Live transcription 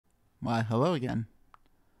Why, hello again.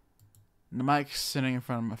 The mic's sitting in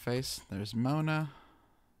front of my face. There's Mona.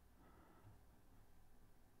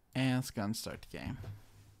 And let's go and start the game.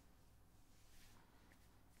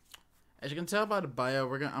 As you can tell by the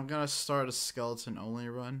bio, I'm gonna start a skeleton only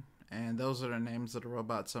run, and those are the names of the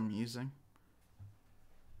robots I'm using.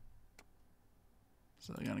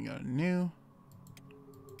 So I'm gonna go to new.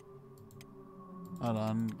 Hold on,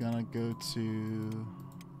 I'm gonna go to,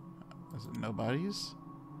 is it nobody's?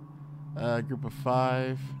 Group of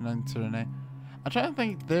 5, nothing to the name. I'm trying to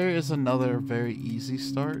think, there is another very easy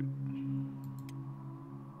start.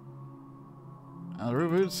 The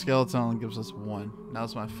reboot skeleton only gives us 1.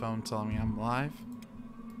 Now's my phone telling me I'm live.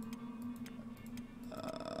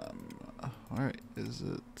 Where is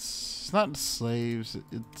it? It's not slaves.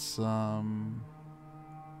 It's not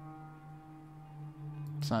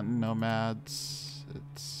nomads.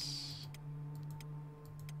 It's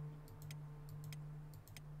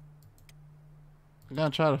I'm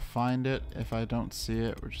gonna try to find it. If I don't see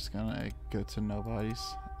it, we're just gonna go to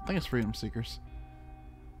nobody's. I think it's freedom seekers.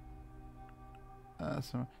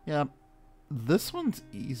 So yeah, this one's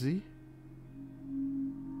easy,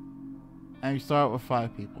 and we start with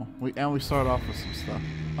 5 people. We start off with some stuff.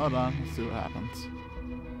 Hold on, let's see what happens.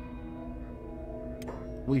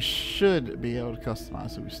 We should be able to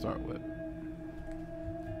customize who we start with.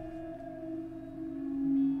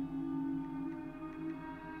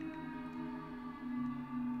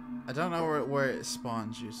 I don't know where it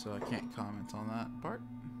spawns you, so I can't comment on that part.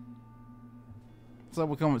 So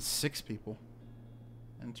we'll come with 6 people.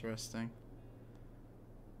 Interesting.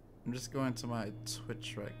 I'm just going to my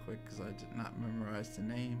Twitch right quick because I did not memorize the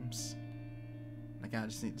names. I kind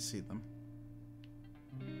of just need to see them.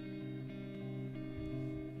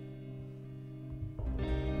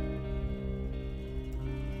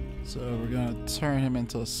 So we're gonna turn him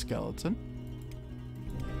into a skeleton.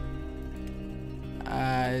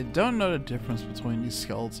 I don't know the difference between these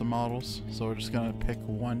skeleton models, so we're just gonna pick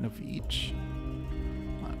one of each.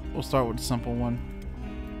 We'll start with the simple one.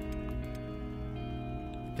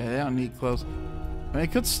 Okay, they don't need clothes. I mean,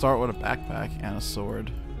 it could start with a backpack and a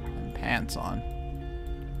sword and pants on.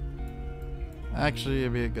 Actually,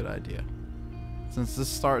 it'd be a good idea, since this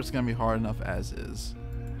start is gonna be hard enough as is.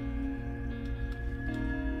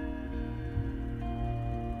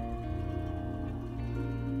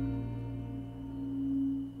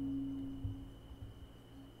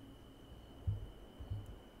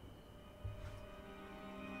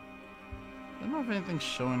 I don't know if anything's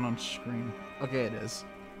showing on screen. Okay, it is.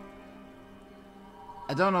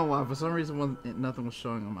 I don't know why. For some reason, nothing was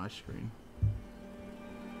showing on my screen.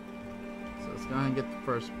 So let's go ahead and get the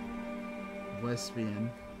first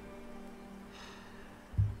Wesbian.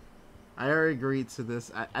 I already agreed to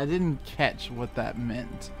this. I didn't catch what that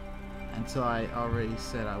meant until I already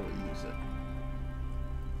said I would use it.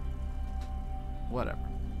 Whatever.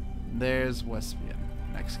 There's Wesbian.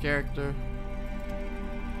 Next character.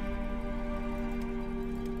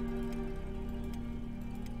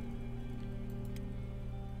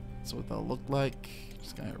 That's what they'll look like.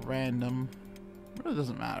 Just kind of random. It really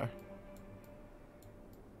doesn't matter.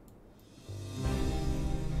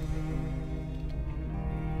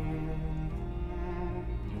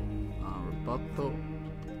 Roberta.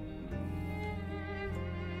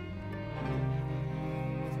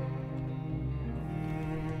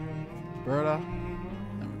 Roberta.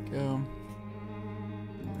 There we go.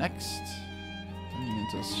 Next. Turning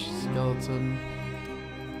into a skeleton.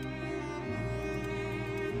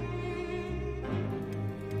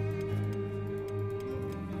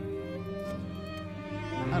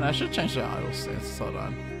 And I should change the idle stance. Hold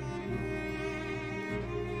on.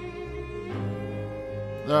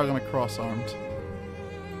 They're all gonna cross-armed.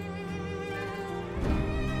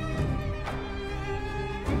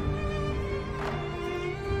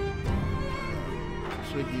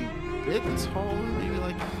 Should be a bit taller, maybe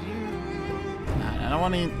like here. Nah, I don't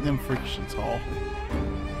want them freaking tall.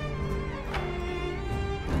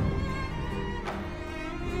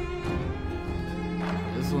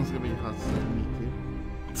 This one's gonna be Hatsune Miku.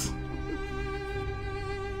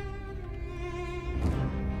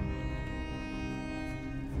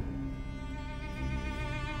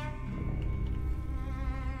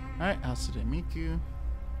 Alright, Hatsune Miku.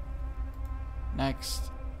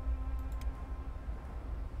 Next.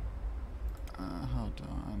 Hold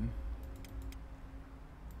on.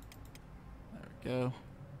 There we go.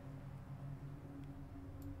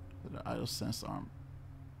 The idle stance arm.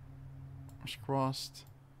 Arms crossed.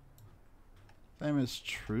 Name is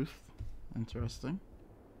Truth. Interesting.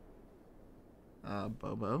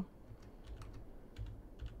 Bobo.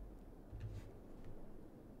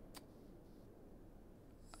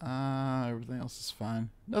 Everything else is fine.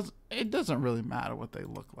 It doesn't really matter what they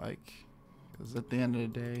look like, because at the end of the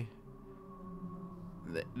day,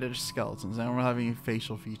 they're just skeletons. They don't have any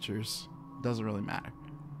facial features. Doesn't really matter.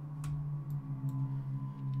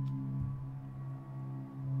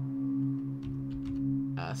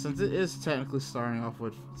 Since it is technically starting off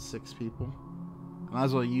with 6 people, I might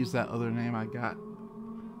as well use that other name I got.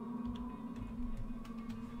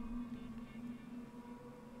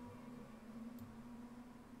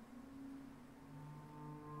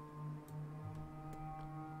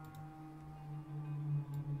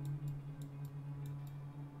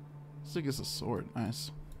 This thing is a sword.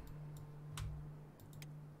 Nice.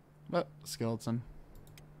 But skeleton.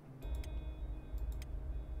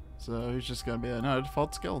 So he's just gonna be another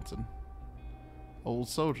default skeleton. Old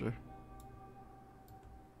soldier.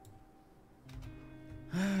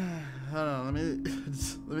 Hold on, let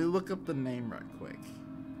me look up the name right quick.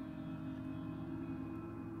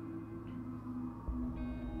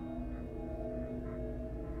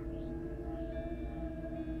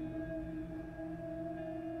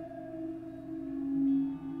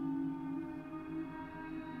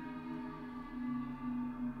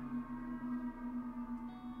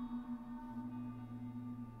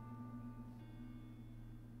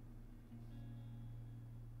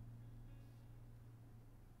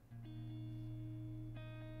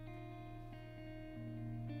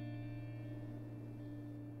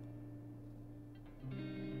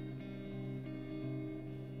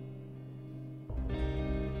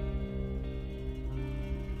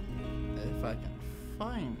 If I can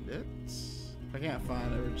find it. If I can't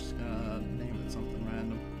find it, we're just gonna name it something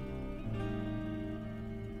random.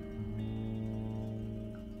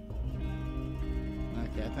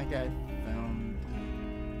 Okay, I think I found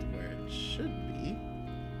where it should be.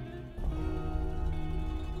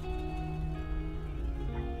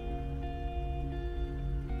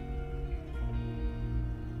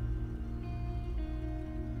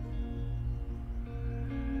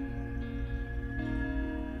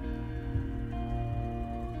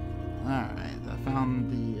 Alright, I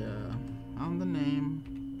found the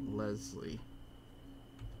name Leslie.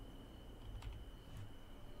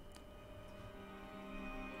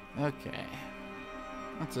 Okay.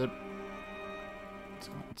 That's it. Let's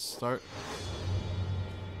go and start.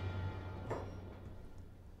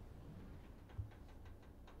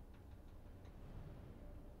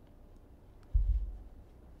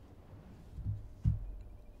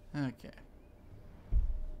 Okay.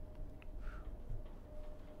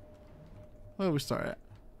 Where do we start at?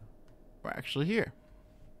 We're actually here.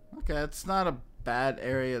 Okay, it's not a bad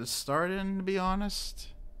area to start in, to be honest.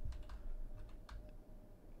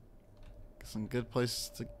 Some good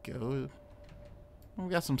places to go. We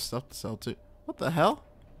got some stuff to sell too. What the hell?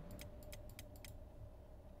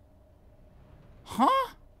 Huh?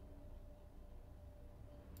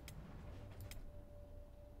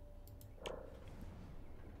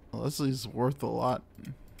 Leslie's worth a lot.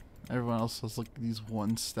 Everyone else has like these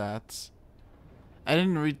 1 stats. I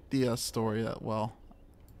didn't read the story that well.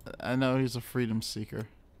 I know he's a freedom seeker.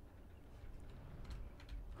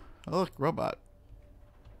 Oh look, robot.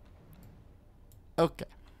 Okay.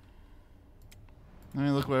 Let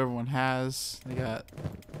me look what everyone has. They got...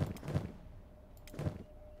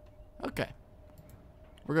 Okay.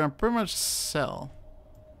 We're gonna pretty much sell.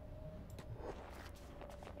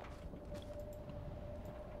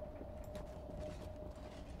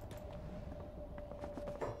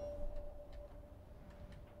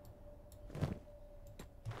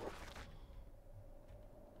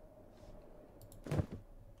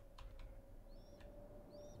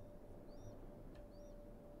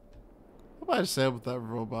 What did I say with that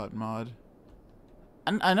robot mod?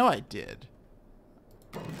 I know I did.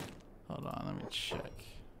 Hold on, let me check.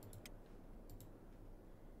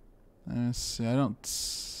 Let's see. I don't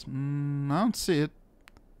see it.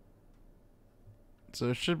 So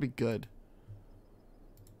it should be good.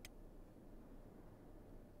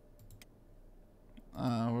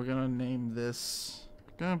 We're gonna name this.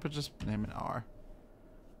 We're gonna just name it R.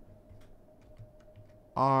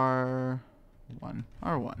 R1.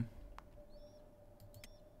 R1.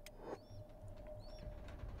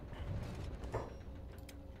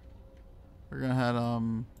 We're gonna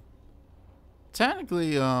have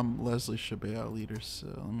technically Leslie should be our leader, so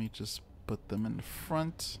let me just put them in the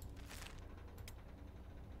front.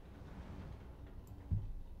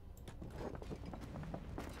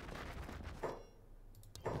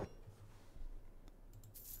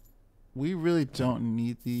 We really don't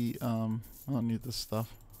need the I don't need this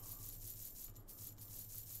stuff.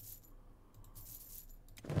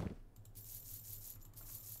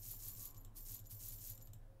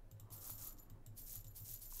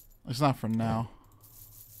 It's not for now.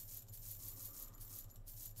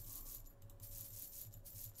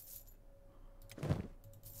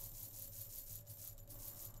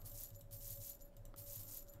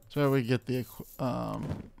 So we get the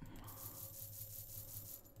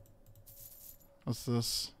what's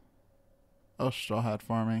this? Oh, straw hat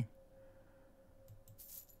farming.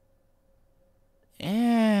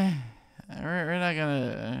 Yeah, we're not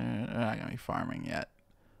gonna be farming yet.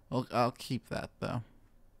 Well, I'll keep that though.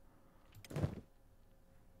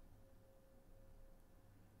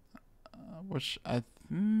 Wish I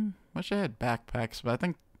had backpacks, but I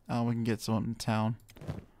think we can get some in town.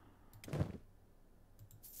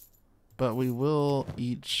 But we will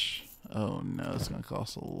each. Oh no, it's gonna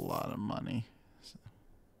cost a lot of money.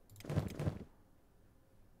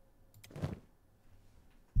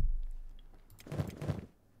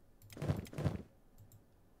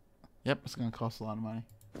 Yep, it's gonna cost a lot of money.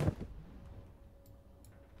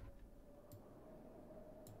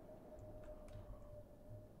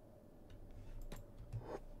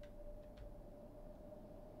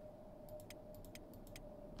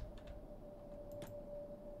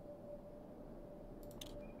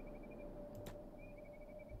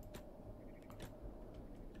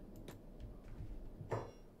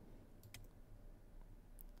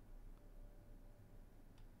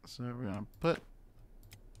 So we're gonna put.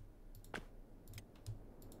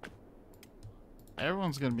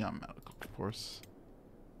 Everyone's gonna be on medical, of course.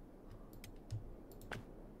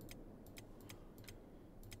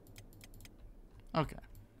 Okay.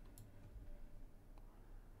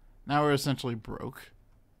 Now we're essentially broke.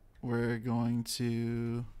 We're going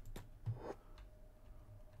to.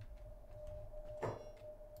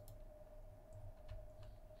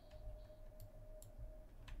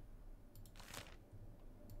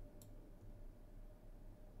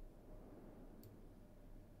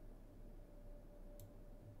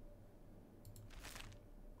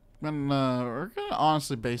 We're gonna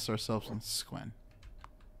honestly base ourselves on Squin.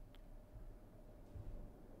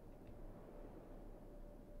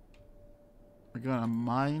 We're gonna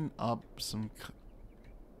mine up some.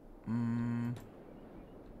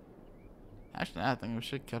 Actually, I think we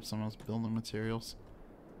should have kept some of those building materials,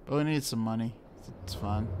 but we need some money. It's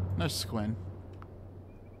fine. No Squin.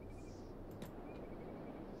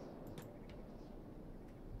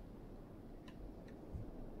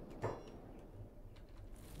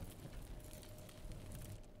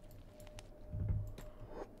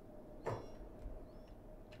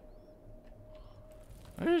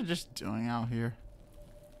 What are you just doing out here?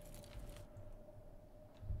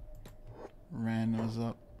 Randos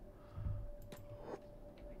up.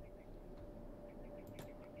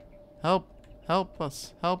 Help! Help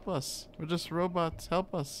us! Help us! We're just robots.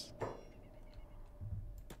 Help us!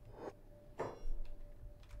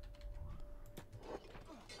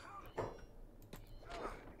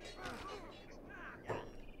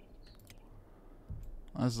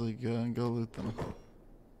 Leslie, go and go loot them.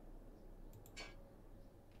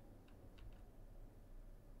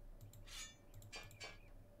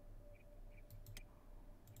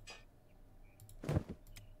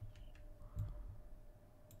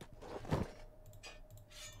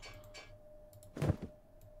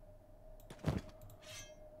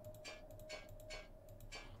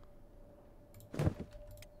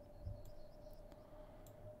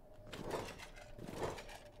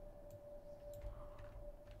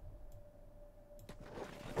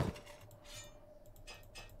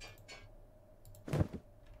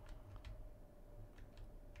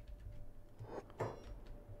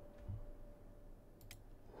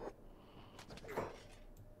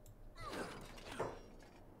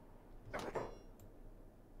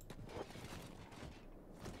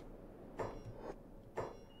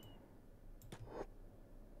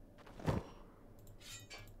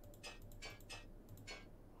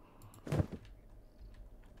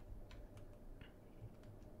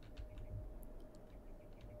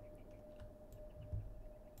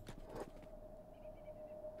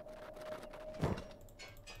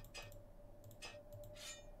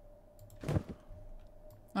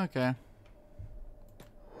 Okay.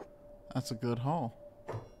 That's a good haul.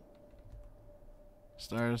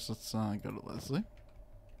 Stars, let's go to Leslie.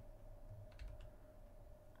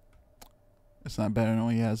 It's not better than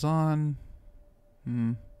what he has on.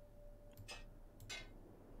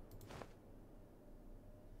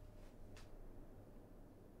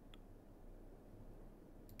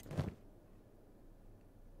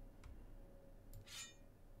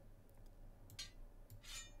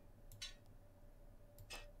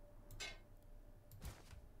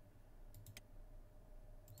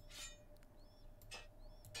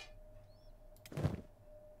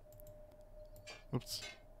 Oops.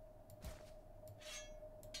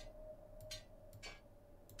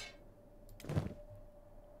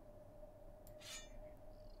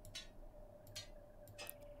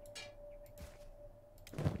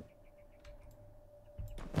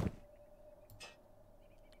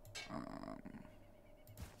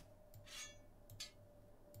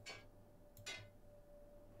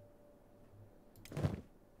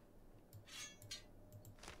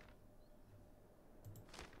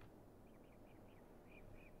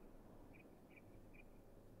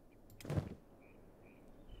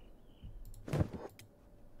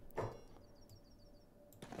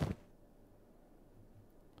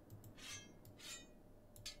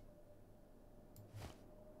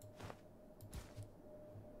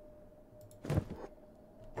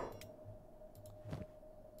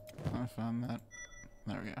 found that.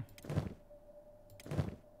 There we go.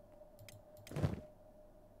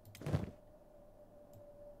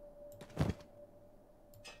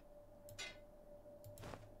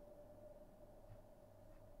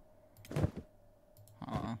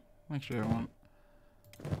 Make sure everyone.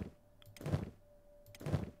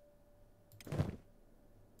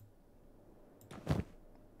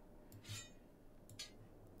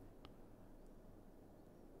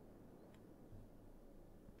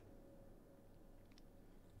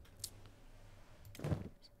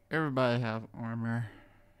 Everybody have armor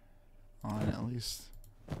on at least.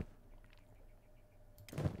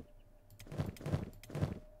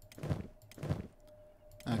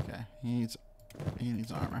 Okay, he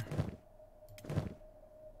needs armor.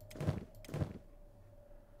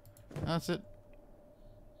 That's it.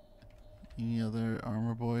 Any other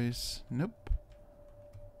armor boys? Nope.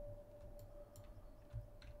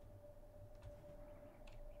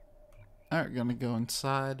 Alright, we're gonna go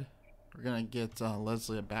inside. We're gonna get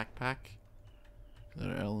Leslie a backpack. The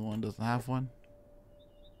other one doesn't have one.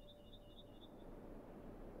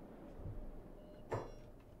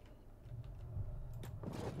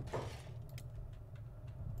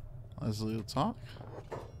 Leslie will talk.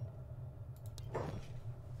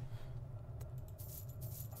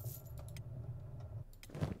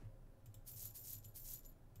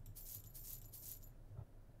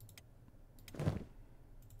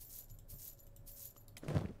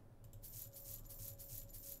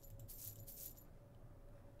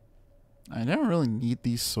 I don't really need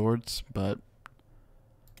these swords, but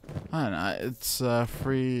I don't know. It's a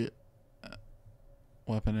free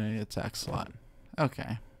weapon and attack slot.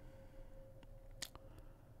 Okay.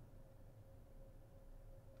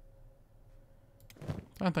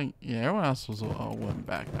 I think, yeah, everyone else was a one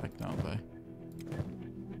backpack, don't they?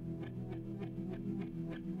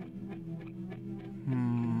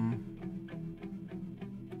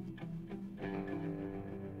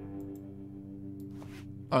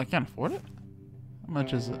 Oh, I can't afford it? How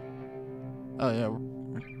much is it? Oh yeah,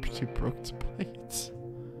 we're too broke to play it.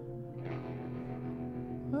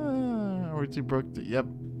 We're too broke to, yep.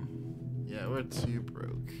 Yeah, we're too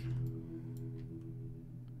broke.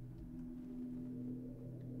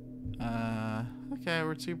 Okay,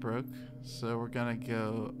 we're too broke. So we're gonna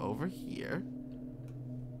go over here.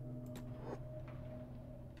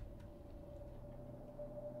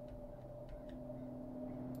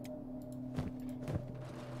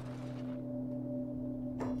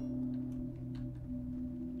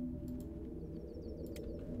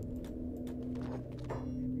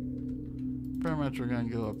 Pretty much we're gonna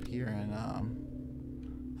go up here and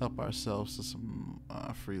help ourselves to some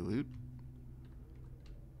free loot.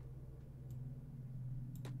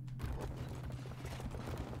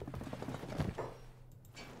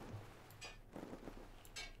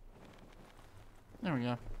 There we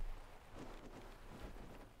go.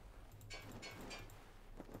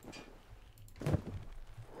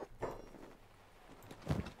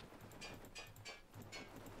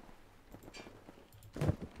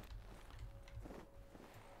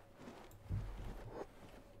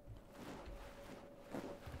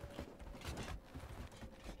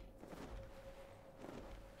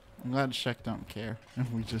 I'm glad Shek don't care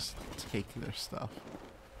if we just take their stuff.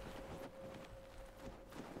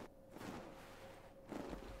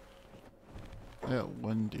 I got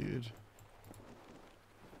one dude.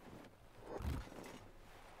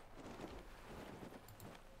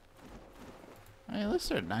 I mean, at least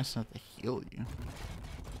they're nice enough to heal you.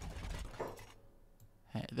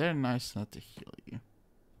 Hey, they're nice enough to heal you.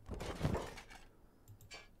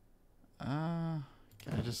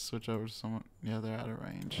 Can I just switch over to someone? Yeah, they're out of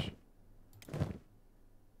range.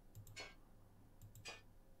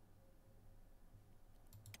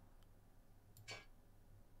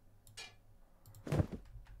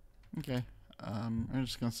 Okay, I'm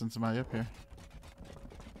just gonna send somebody up here.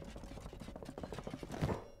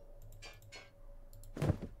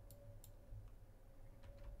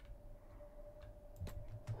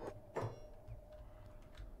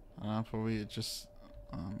 Before we just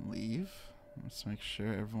leave, let's make sure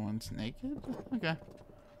everyone's naked. Okay.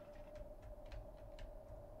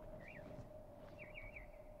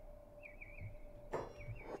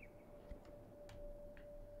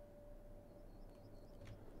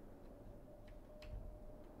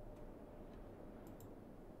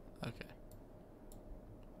 Okay.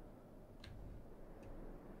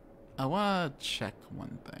 I want to check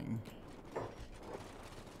one thing.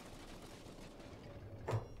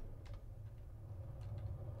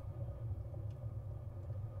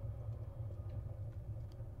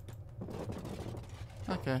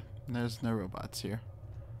 Okay, there's no robots here.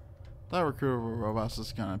 That recruiter with robots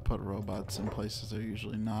is gonna put robots in places they're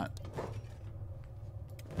usually not.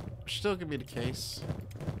 Still could be the case.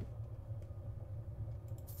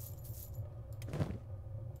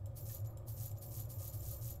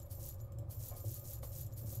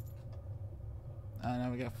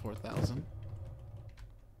 Now we got 4,000.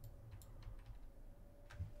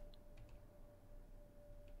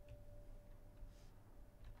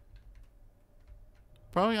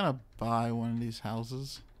 Probably gonna buy one of these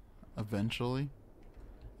houses eventually,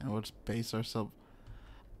 and we'll just base ourselves.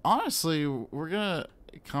 Honestly, we're gonna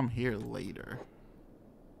come here later.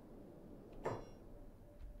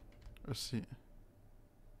 Let's see.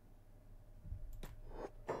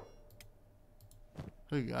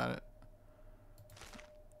 Who got it?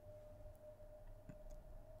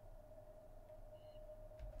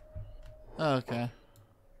 Oh, okay.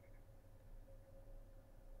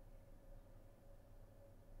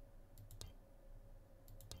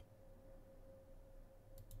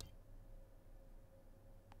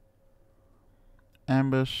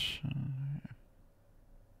 Ambush.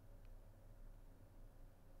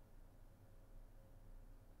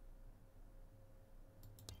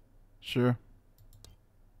 Sure.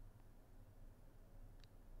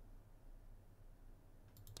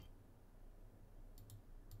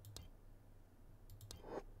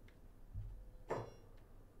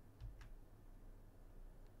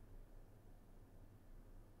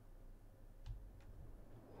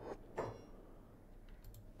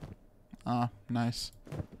 Ah, nice.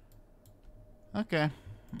 Okay.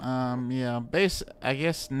 Yeah, I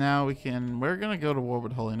guess now we're gonna go to war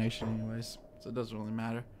with Holy Nation anyways, so it doesn't really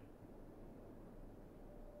matter.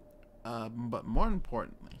 But more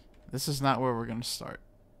importantly, this is not where we're gonna start.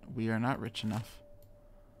 We are not rich enough.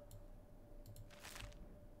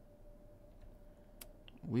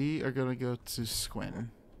 We are gonna go to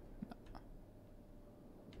Squin.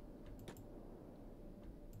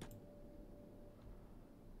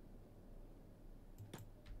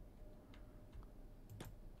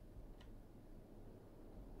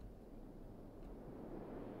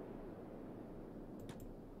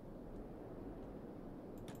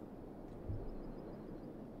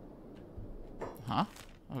 Huh?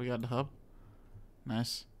 Oh, we got the hub.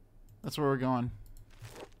 Nice. That's where we're going.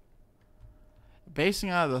 Basing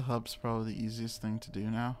out of the hub's probably the easiest thing to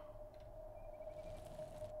do now.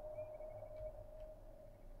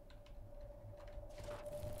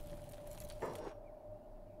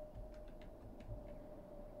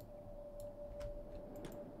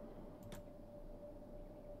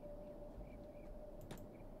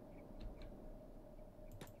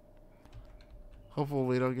 Hopefully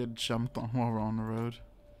we don't get jumped on while we're on the road.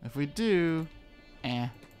 If we do, oh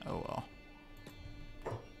well.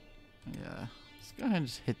 Yeah, let's go ahead and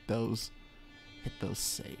just hit those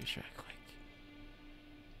saves right quick.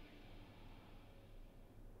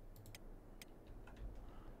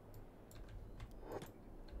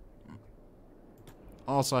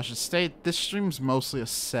 Also, I should state this stream's mostly a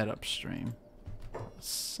setup stream.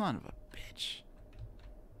 Son of a bitch.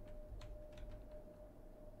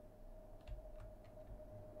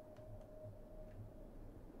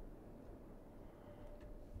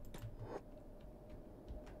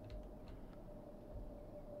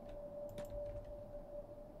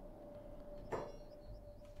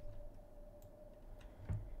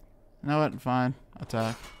 You know what? Fine.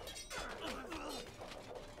 Attack.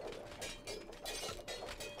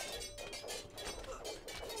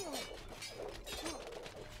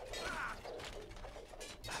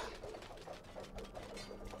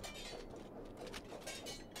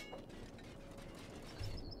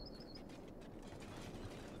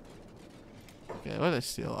 Okay, what did they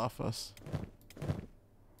steal off us?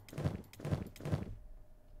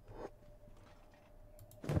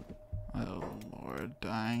 Oh Lord,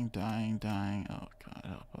 dying. Oh God,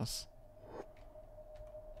 help us.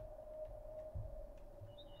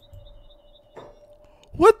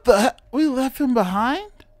 What the heck? We left him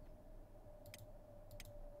behind?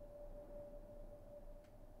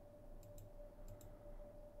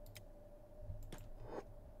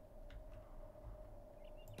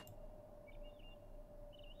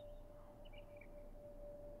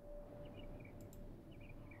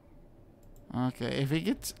 Okay,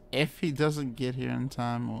 if he doesn't get here in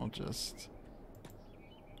time, we'll just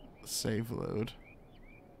save load.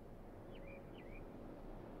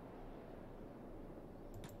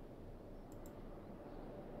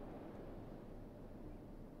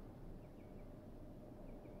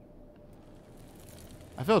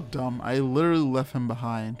 I feel dumb. I literally left him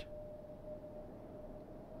behind.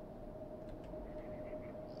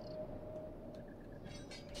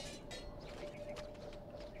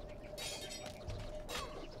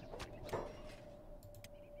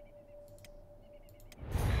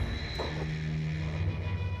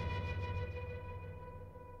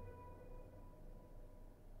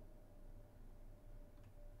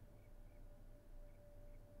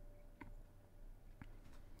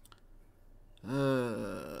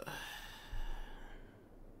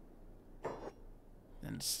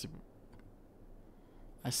 stupid.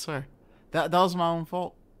 I swear. That was my own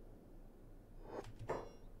fault.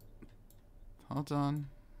 Hold on.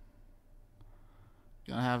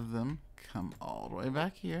 Gonna have them come all the way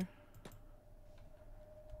back here.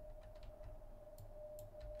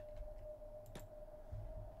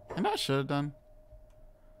 And I should have done.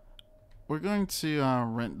 We're going to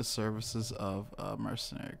rent the services of a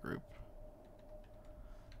mercenary group.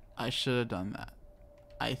 I should have done that.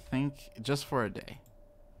 I think just for a day.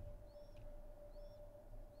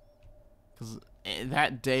 Because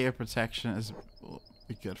that day of protection will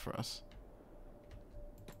be good for us.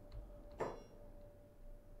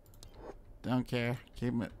 Don't care.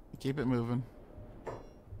 Keep it moving.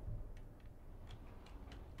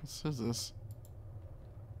 What is this?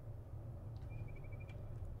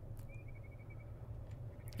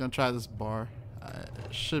 Gonna try this bar.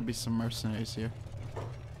 Should be some mercenaries here.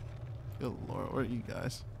 Good lord, where are you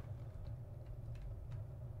guys?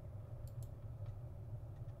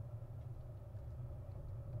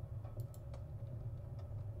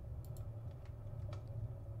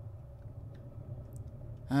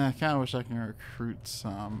 I kind of wish I can recruit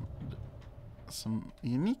some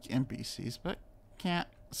unique NPCs, but can't.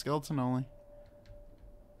 Skeleton only.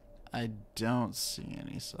 I don't see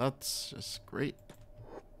any, so that's just great.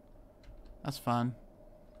 That's fine.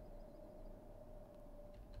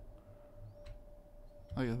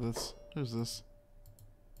 Look at this. Who's this?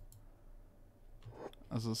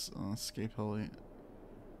 Is this an escape heli?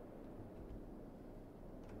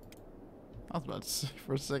 I was about to say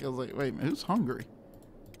for a second, I was like, wait, who's hungry?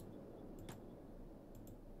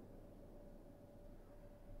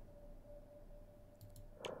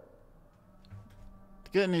 The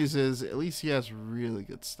good news is, at least he has really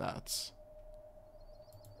good stats.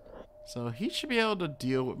 So he should be able to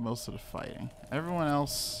deal with most of the fighting. Everyone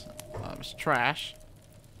else is trash.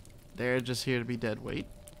 They're just here to be dead weight.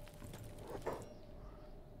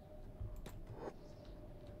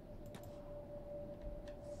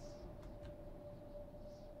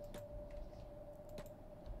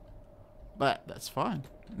 But that's fine.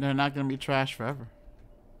 They're not going to be trash forever.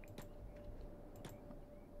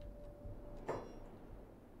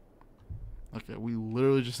 Okay, we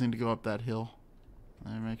literally just need to go up that hill.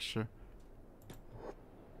 Let me make sure.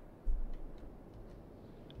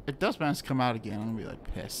 It does manage to come out again. I'm going to be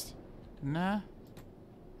like pissed. Nah.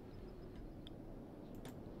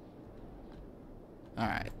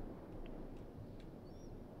 Alright.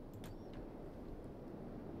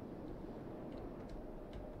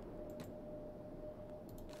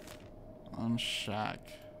 Shack.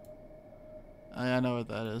 I know what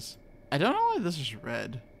that is. I don't know why this is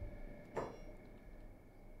red.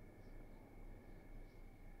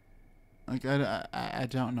 Like, I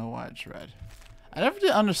don't know why it's red. I never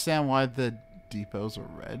did understand why the depots were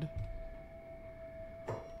red.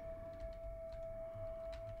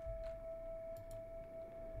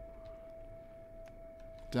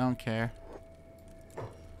 Don't care.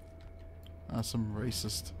 Some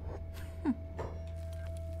racist.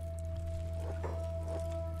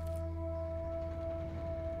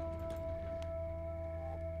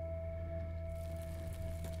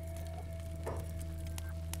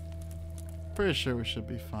 Pretty sure we should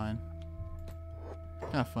be fine.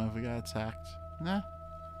 Kind of fun if we got attacked. Nah.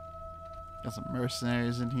 Got some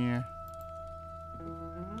mercenaries in here.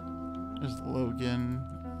 There's Logan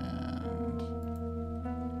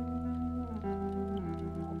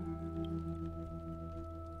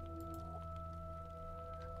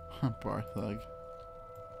and Bar Thug.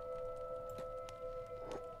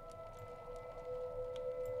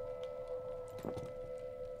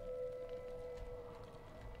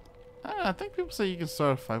 I think people say you can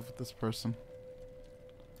start a fight with this person.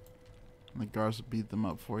 And the guards will beat them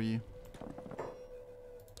up for you.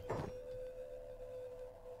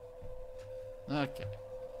 Okay.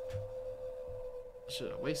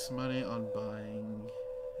 Should I waste money on buying?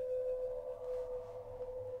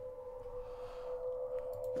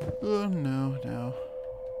 Oh, no.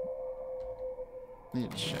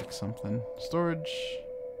 Need to check something. Storage.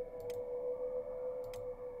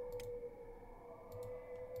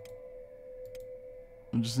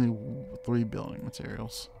 I just need 3 building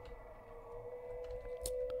materials.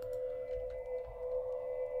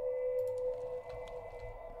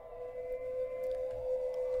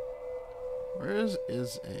 Where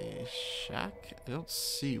is a shack? I don't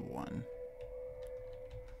see one.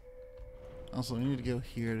 Also, I need to go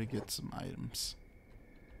here to get some items.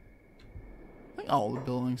 I think all the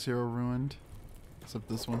buildings here are ruined. Except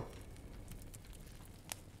this one.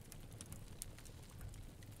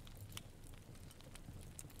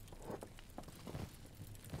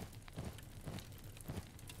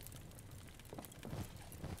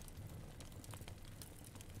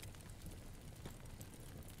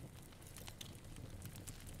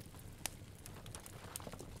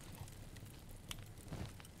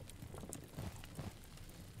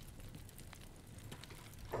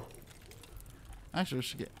 Actually, we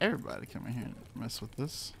should get everybody to come in here and mess with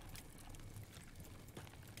this.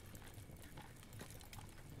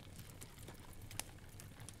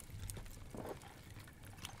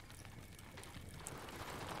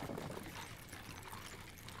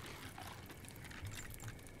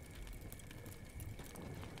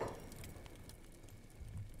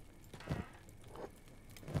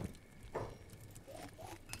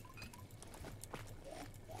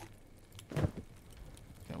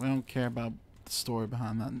 We don't care about the story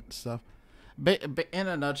behind that stuff. In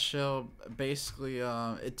a nutshell, basically,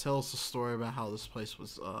 it tells the story about how this place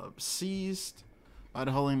was seized by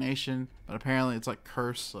the Holy Nation, but apparently it's like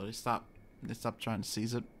cursed, so they stopped trying to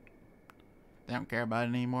seize it. They don't care about it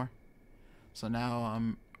anymore. So now,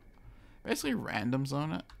 basically randoms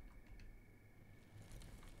own it.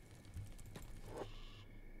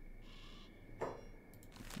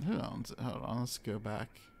 Who owns it? Hold on, let's go back.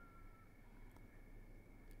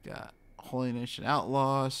 Got Holy Nation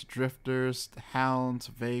Outlaws, Drifters, Hounds,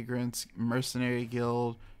 Vagrants, Mercenary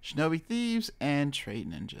Guild, Shinobi Thieves, and Trade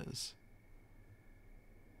Ninjas.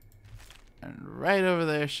 And right over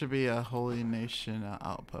there should be a Holy Nation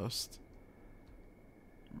outpost.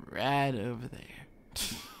 Right over there.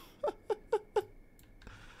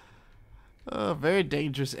 A very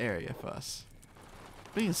dangerous area for us.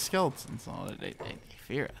 Being skeletons and all that, they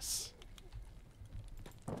fear us.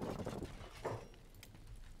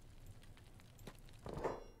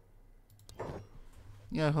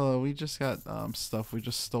 Yeah, hello, we just got stuff we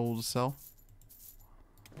just stole to sell.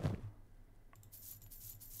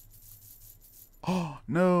 Oh,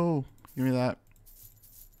 no! Give me that.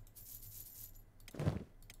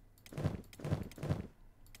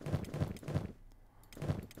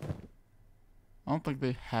 I don't think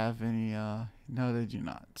they have any, no they do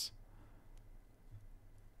not.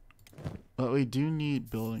 But we do need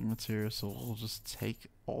building materials, so we'll just take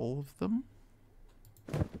all of them.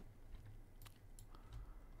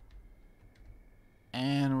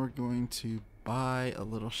 And we're going to buy a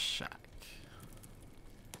little shack.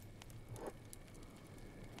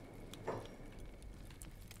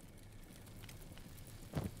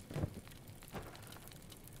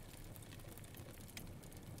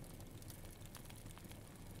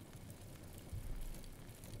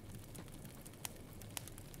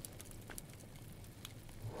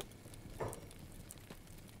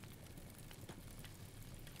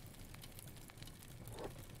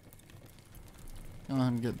 Let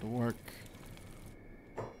him get to work.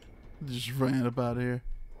 Just ran up out of here.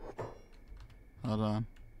 Hold on.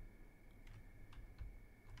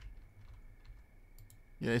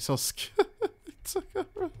 Yeah, he's so scared. He took it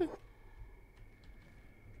right.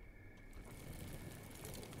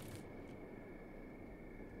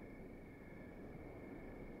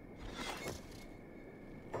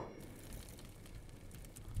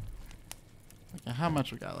 Okay, how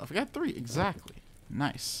much we got left? We got 3 exactly.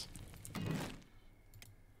 Nice.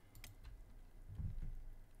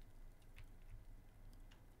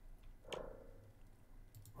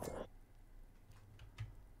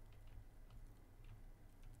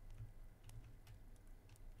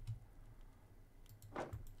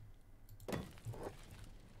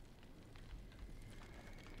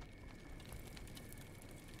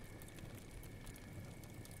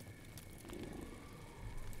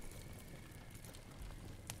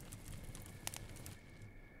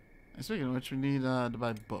 Speaking of which, we need to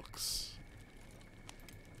buy books.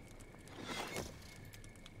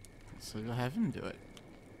 So go have him do it.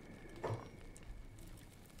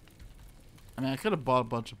 I mean, I could have bought a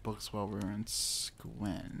bunch of books while we were in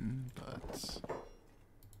Squin, but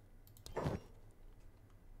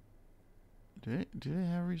do they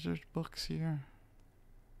have research books here?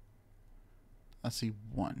 I see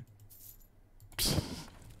 1.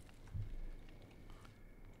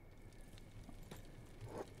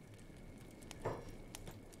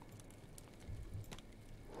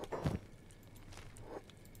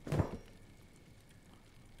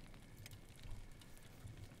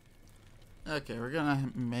 Okay, we're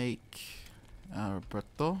gonna make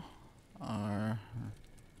Roberta our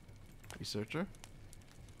researcher.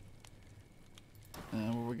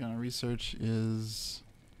 And what we're gonna research is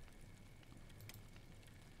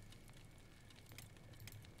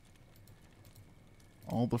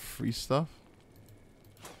all the free stuff.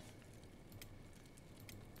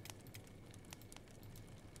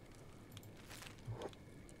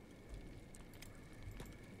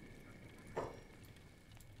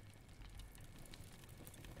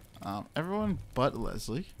 Everyone but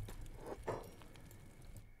Leslie.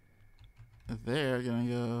 They're gonna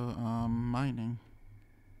go mining.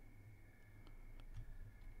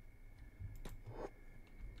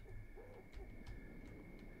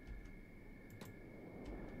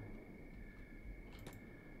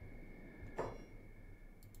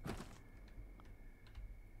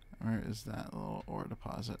 Where is that little ore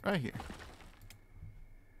deposit? Right here.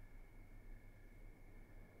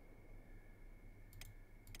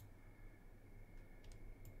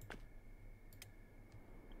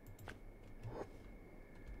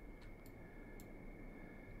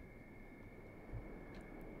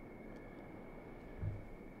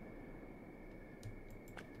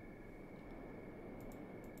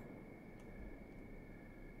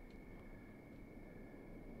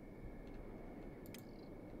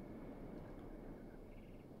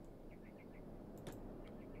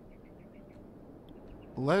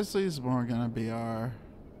 Leslie's more gonna be our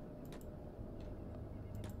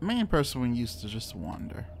main person we used to just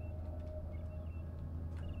wander.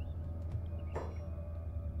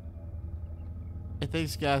 If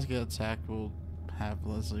these guys get attacked, we'll have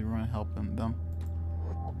Leslie run helping them.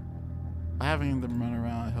 By having them run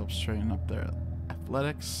around, it helps train up their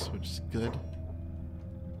athletics, which is good.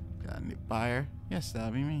 Got a new buyer. Yes,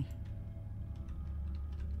 that'll be me.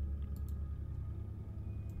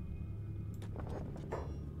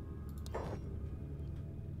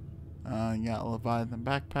 Got Leviathan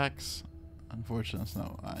backpacks. Unfortunately, that's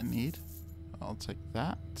not what I need. I'll take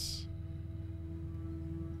that.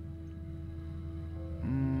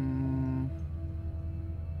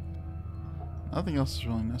 Nothing else is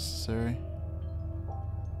really necessary.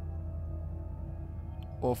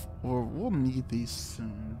 Well, we'll need these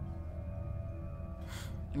soon.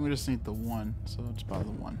 And we just need the one, so I'll just buy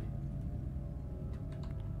the one.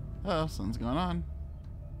 Oh, something's going on.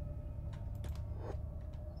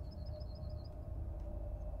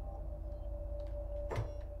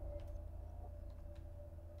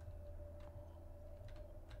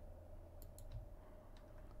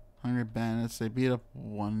 Hungry bandits, they beat up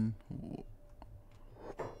one.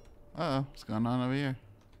 Uh-oh, what's going on over here?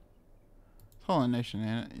 It's whole nation,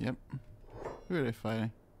 ain't it? Yep. Who are they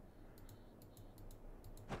fighting?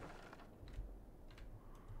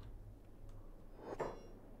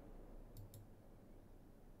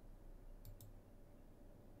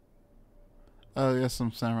 Oh, there's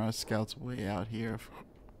some samurai scouts way out here.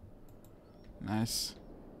 Nice.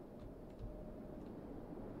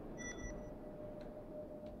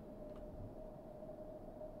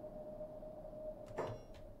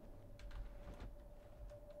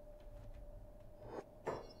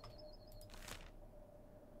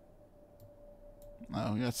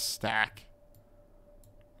 Oh, we got stack.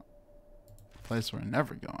 Place we're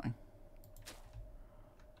never going.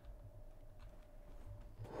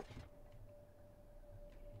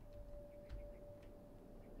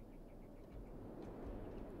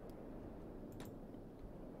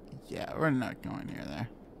 Yeah, we're not going near there.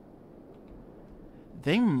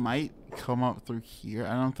 They might come up through here.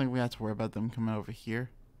 I don't think we have to worry about them coming over here.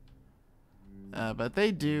 But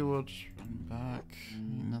they do, we'll just run back.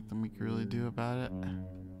 Nothing we can really do about it.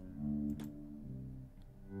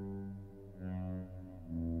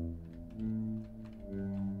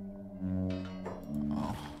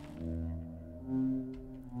 Oh.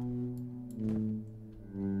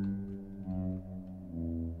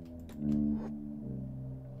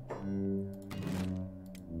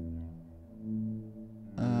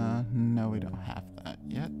 No, we don't have that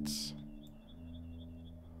yet.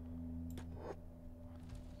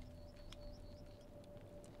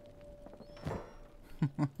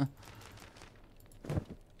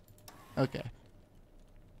 Okay.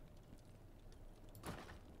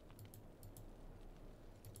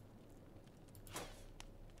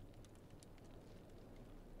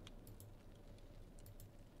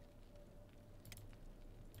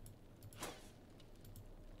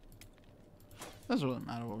 Doesn't really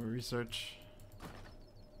matter what we research.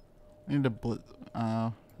 We need to blitz.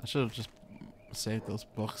 I should have just saved those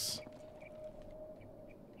books.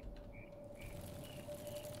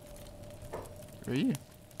 Where are you?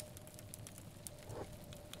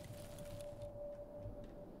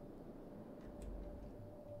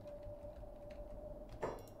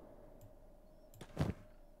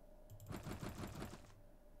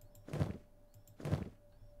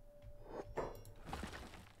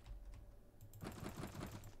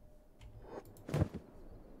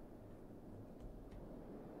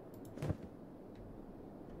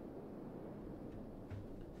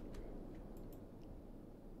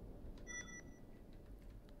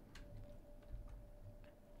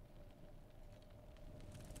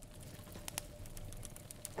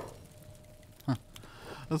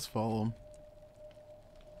 Let's follow him.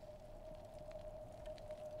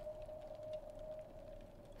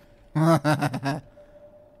 I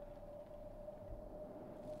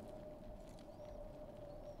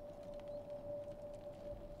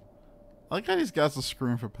like how these guys are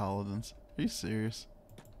screwing for paladins. Are you serious?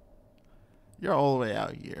 You're all the way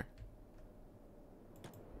out here.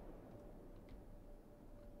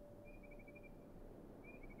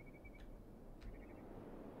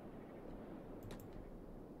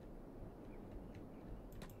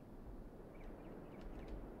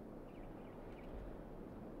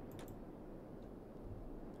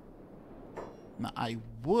 Now, I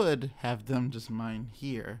would have them just mine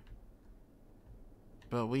here,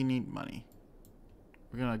 but we need money.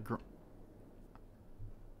 We're gonna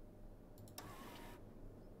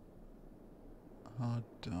hold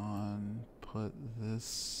on, put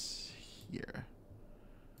this here.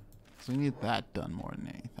 So we need that done more than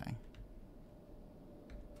anything.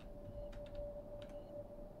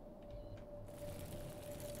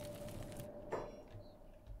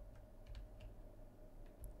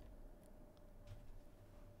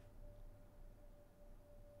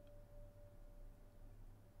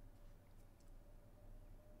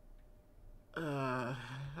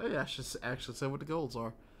 Oh yeah, I should actually say what the goals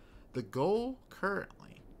are. The goal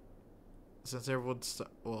currently, since everyone's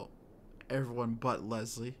everyone but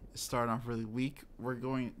Leslie is starting off really weak,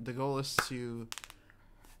 the goal is to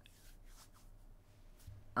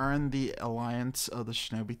earn the alliance of the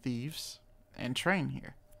Shinobi Thieves and train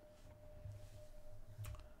here.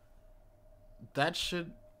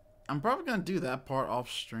 I'm probably gonna do that part off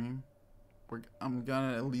stream. I'm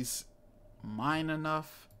gonna at least mine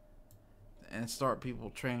enough and start people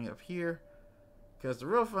training up here, because the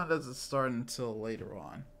real fun doesn't start until later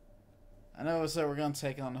on. I know I said we're gonna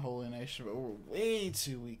take on the Holy Nation, but we're way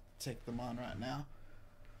too weak to take them on right now.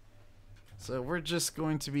 So we're just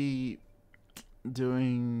going to be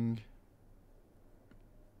doing...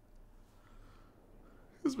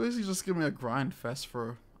 It's basically just gonna be a grind fest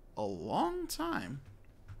for a long time.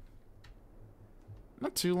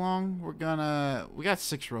 Not too long. We got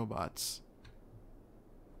 6 robots.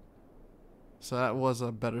 So that was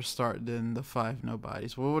a better start than the 5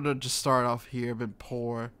 nobodies. We would have just started off here, been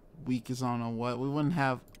poor, weak as I don't know what. We wouldn't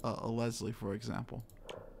have a Leslie, for example.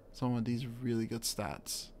 Some of these really good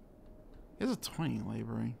stats. He has a 20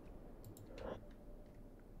 laboring.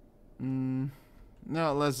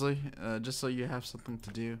 No, Leslie, just so you have something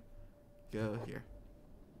to do, go here.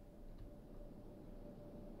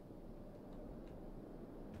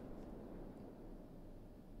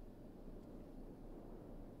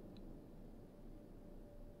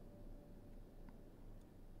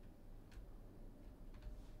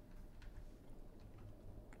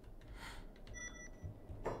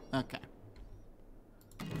 Okay.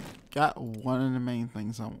 Got one of the main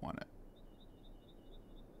things I wanted.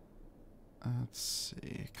 Let's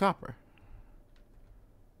see. Copper.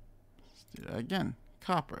 Let's do that again.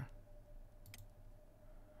 Copper.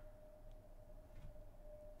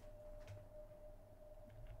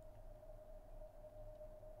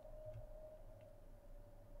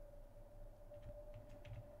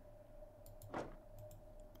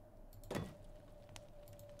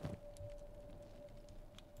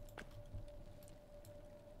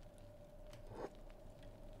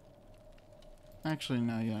 Actually,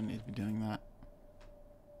 no, you don't need to be doing that.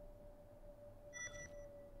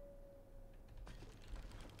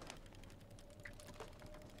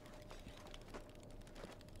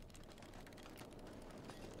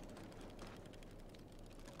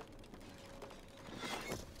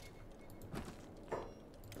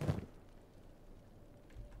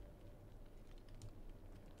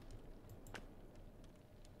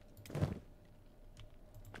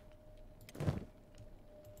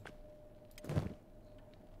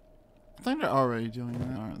 I think they're already doing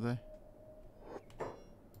that, aren't they?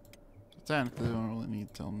 Technically, we don't really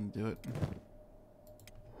need to tell them to do it.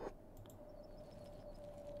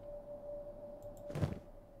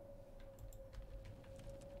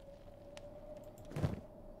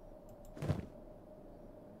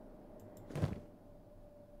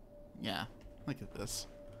 Yeah, look at this.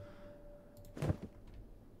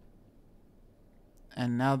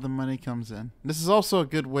 And now the money comes in. This is also a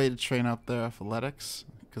good way to train up their athletics,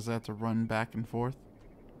 because they have to run back and forth,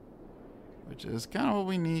 which is kind of what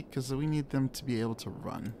we need, because we need them to be able to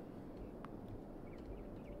run.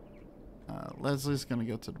 Leslie's gonna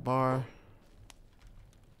go to the bar.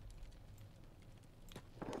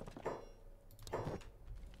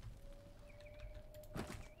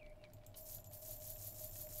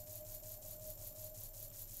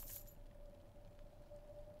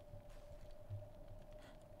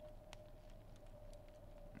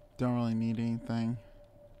 Don't really need anything.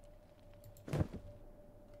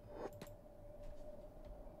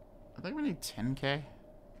 I think we need 10K.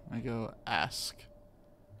 I go ask.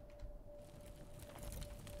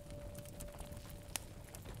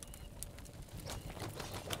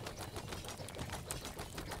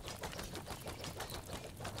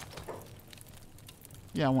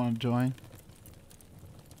 Yeah, I want to join.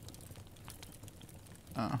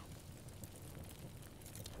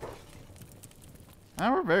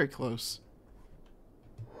 Now we're very close.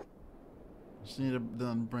 Just need to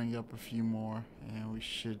then bring up a few more, and we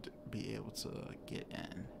should be able to get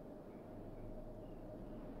in.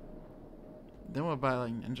 Then we'll buy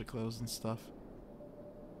like ninja clothes and stuff.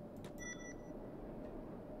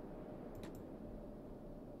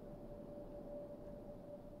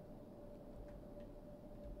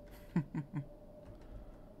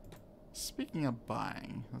 Speaking of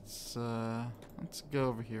buying, let's go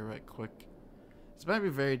over here right quick. This might be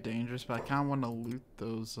very dangerous, but I kind of want to loot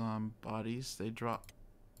those bodies they drop.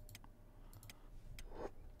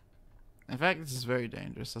 In fact, this is very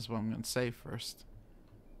dangerous. That's what I'm going to say first.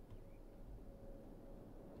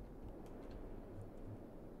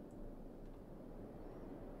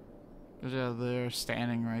 Because yeah, they're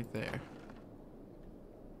standing right there.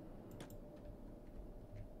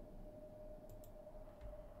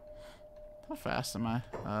 How fast am I?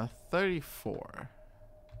 34.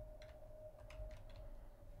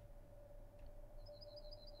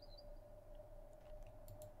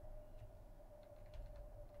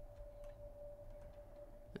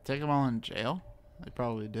 They take them all in jail? They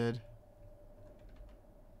probably did.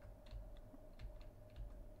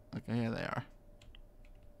 Okay, here they are.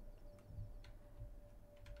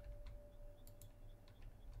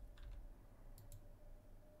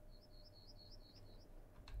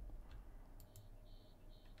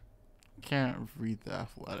 Can't read the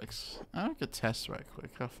athletics. I make a test right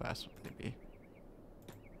quick. How fast would they be?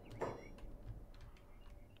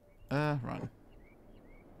 Run.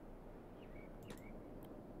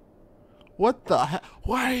 What the heck?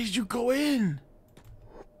 Why did you go in?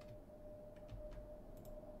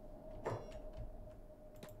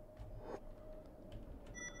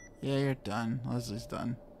 Yeah, you're done. Leslie's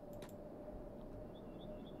done.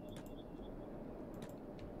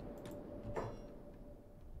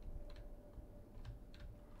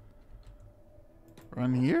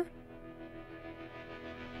 Run here?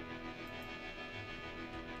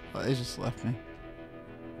 Oh, they just left me.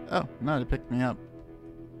 Oh, no, they picked me up.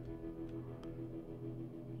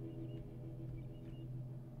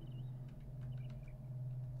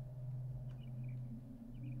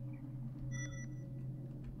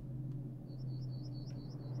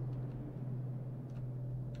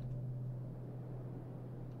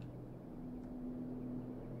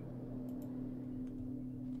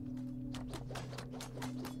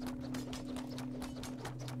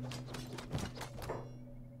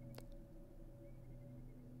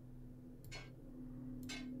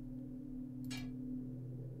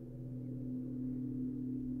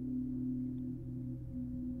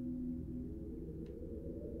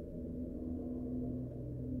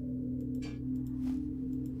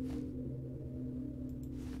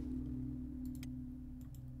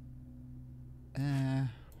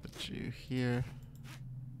 Put you here.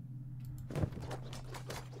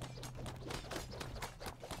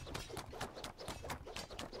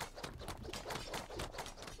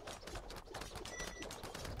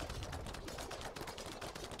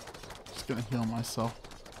 Just gonna heal myself.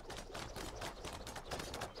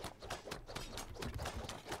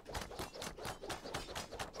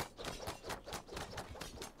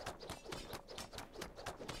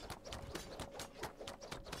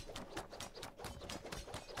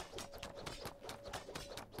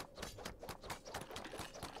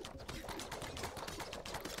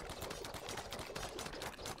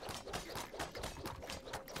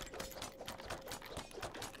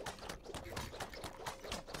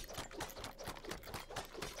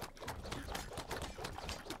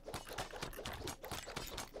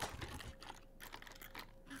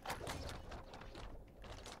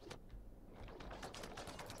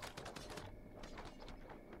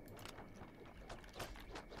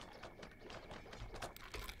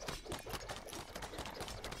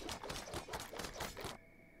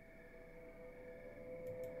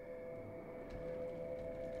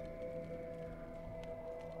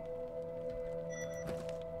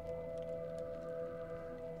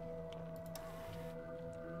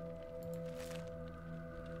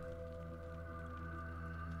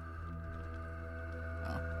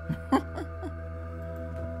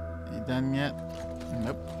 You done yet?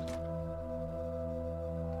 Nope.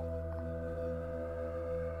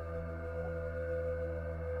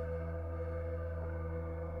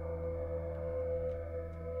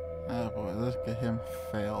 Oh boy, look at him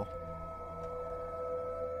fail.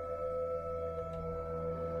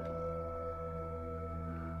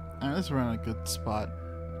 Alright, let's run a good spot.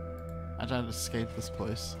 I tried to escape this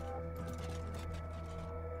place.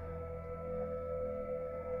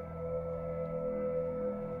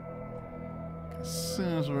 As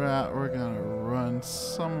soon as we're out, we're gonna run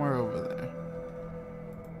somewhere over there.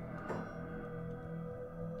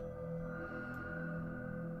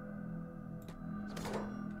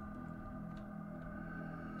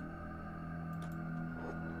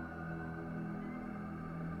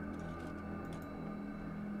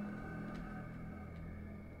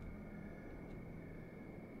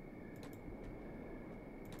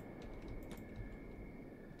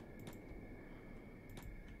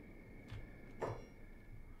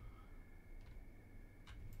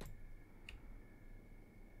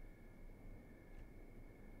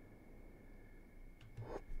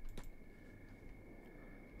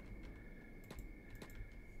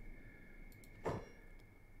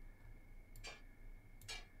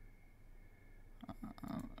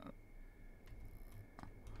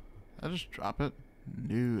 I just drop it?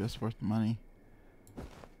 No, that's worth money.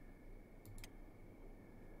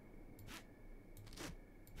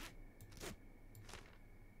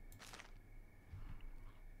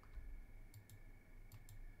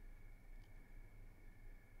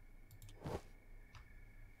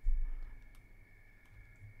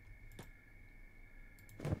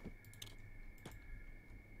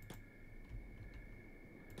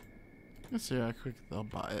 Let's see how quick they'll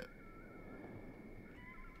buy it.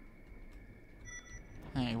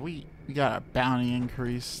 Hey, we got our bounty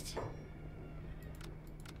increased.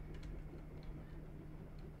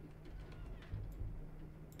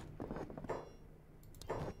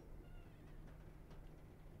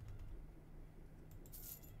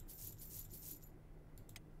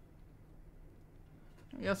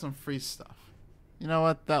 We got some free stuff. You know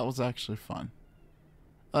what? That was actually fun.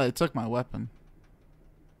 Oh, it took my weapon.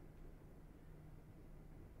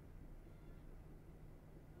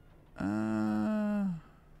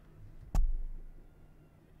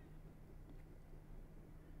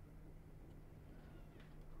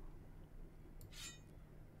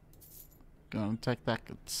 Gonna take that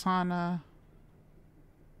katana.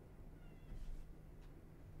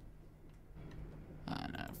 I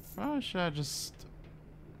know. Probably should I just...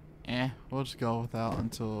 we'll just go without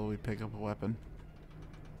until we pick up a weapon.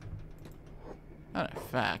 Matter of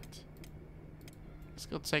fact, let's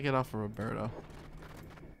go take it off of Roberta.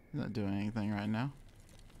 He's not doing anything right now.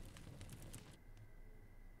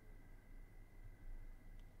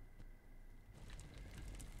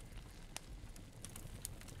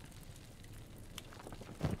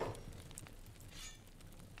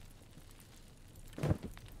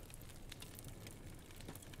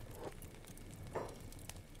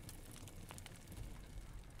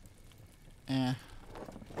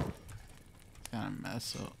 Kind of mess,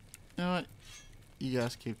 so you know what? You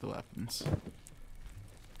guys keep the weapons.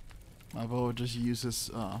 My Bobo will just use his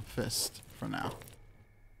fist for now.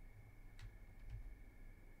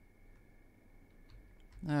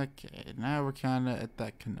 Okay, now we're kind of at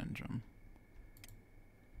that conundrum.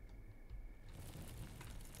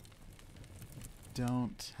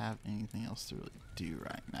 Don't have anything else to really do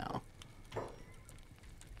right now.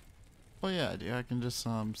 Oh yeah, I do. I can just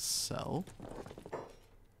sell.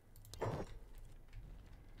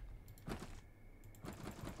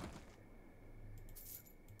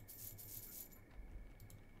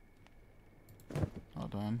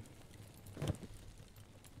 Hold on.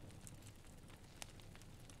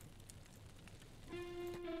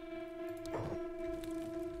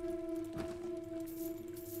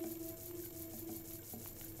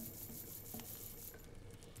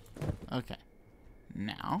 Okay.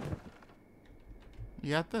 Now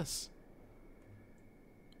you got this.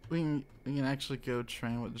 We can actually go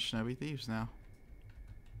train with the Shinobi Thieves now.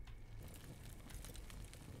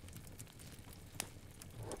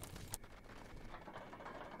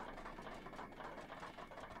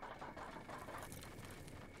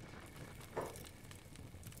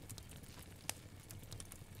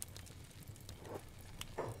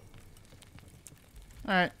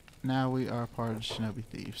 Alright, now we are part of the Shinobi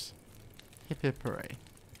Thieves. Hip hip hooray.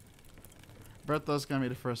 Bertha's gonna be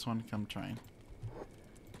the first one to come train.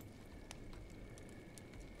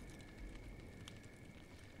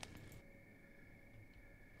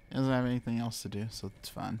 He doesn't have anything else to do, so it's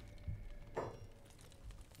fine.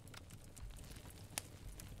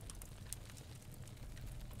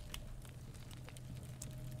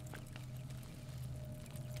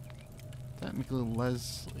 Technically,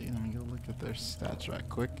 Leslie, let me go look at their stats right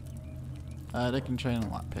quick. They can train a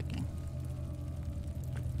lot picking.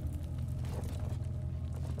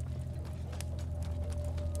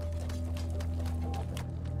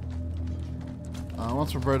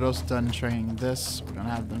 Once Roberto's done training this, we're gonna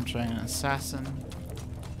have them train an assassin.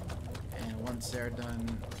 And once they're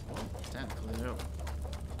done, well, technically,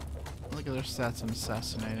 look at their stats in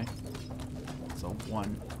assassinating. It's a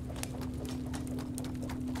 1.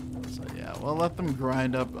 So yeah, we'll let them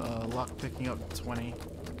grind up lock picking up to 20,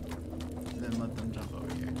 and then let them jump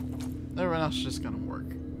over here. Everyone else is just gonna work.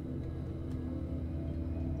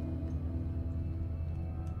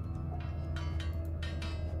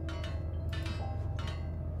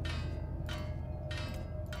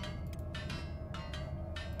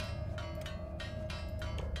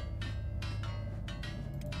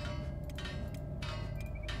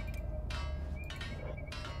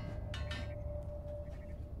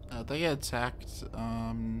 They get attacked.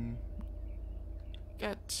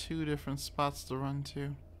 Got 2 different spots to run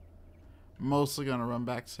to. Mostly gonna run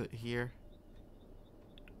back to here.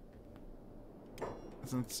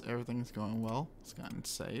 Since everything's going well, let's go ahead and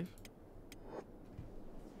save.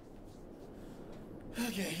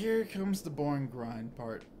 Okay, here comes the boring grind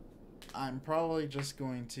part. I'm probably just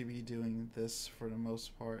going to be doing this for the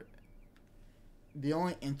most part. The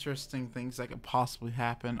only interesting things that could possibly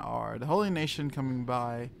happen are the Holy Nation coming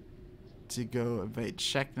by to go invade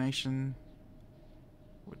Czech Nation,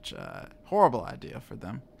 which horrible idea for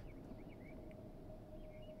them,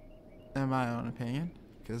 in my own opinion,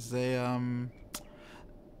 because they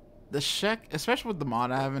the Czech, especially with the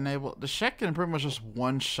mod I have enabled, the Czech can pretty much just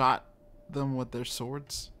one shot them with their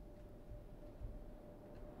swords.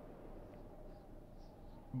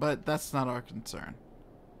 But that's not our concern.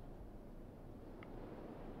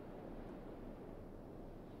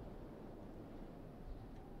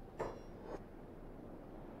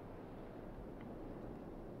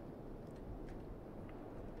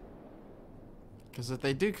 Because if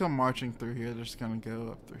they do come marching through here, they're just going to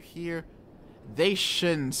go up through here. They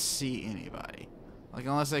shouldn't see anybody. Like,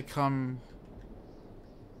 unless they come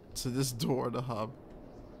to this door, the hub.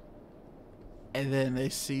 And then they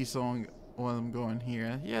see someone, one of them going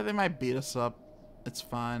here. Yeah, they might beat us up. It's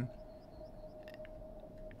fine.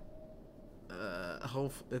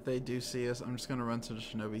 Hope if they do see us, I'm just going to run to the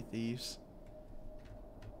Shinobi Thieves.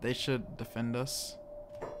 They should defend us.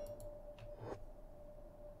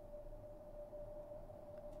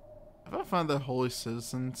 I find they're holy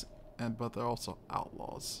citizens, but they're also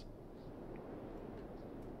outlaws.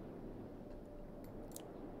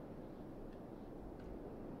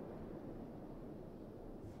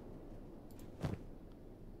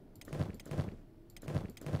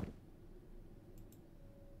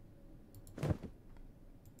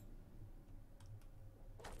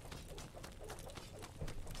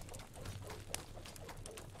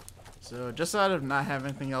 So, just out of not having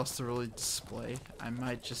anything else to really display, I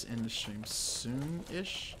might just end the stream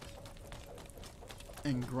soon-ish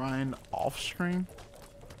and grind off-screen.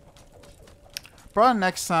 Probably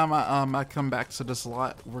next time I come back to this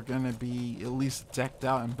lot, we're gonna be at least decked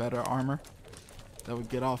out in better armor that we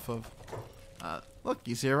get off of. Look,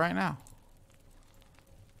 he's here right now.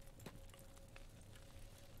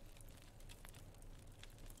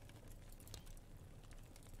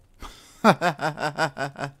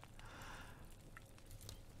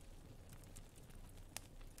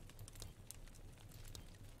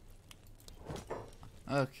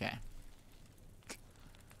 Okay. We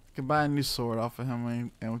can buy a new sword off of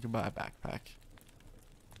him, and we can buy a backpack.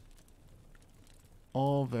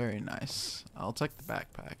 All very nice. I'll take the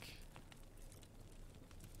backpack.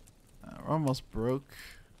 We're almost broke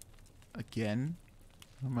again.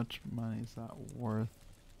 How much money is that worth?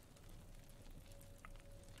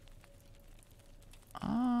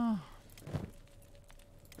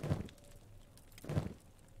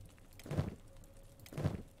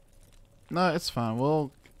 No, it's fine.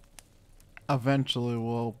 Eventually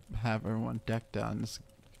we'll have everyone decked out.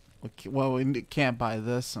 Well, we can't buy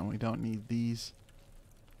this, and we don't need these.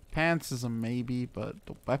 Pants is a maybe, but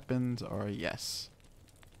the weapons are a yes.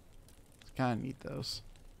 Kind of need those.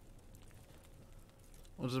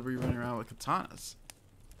 We'll just be running around with katanas.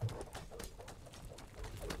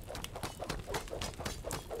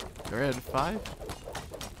 You're at 5?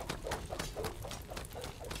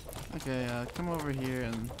 Okay, come over here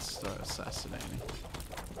and start assassinating.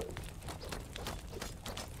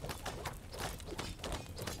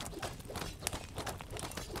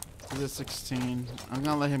 He's at 16. I'm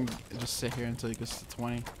gonna let him just sit here until he gets to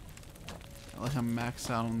 20. I'll let him max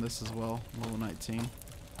out on this as well, level 19.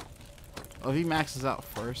 Oh, if he maxes out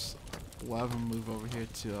first, we'll have him move over here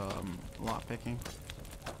to lot picking.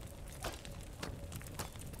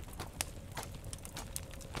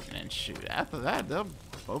 And then shoot, after that, they'll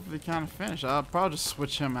both be kind of finished. I'll probably just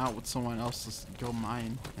switch him out with someone else to go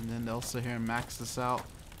mine, and then they'll sit here and max this out.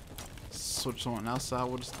 Switch someone else out,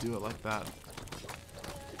 we'll just do it like that.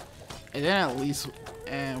 And then at least,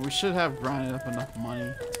 and we should have grinded up enough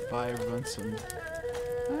money to buy everyone some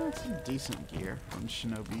decent gear from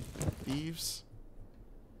Shinobi Thieves.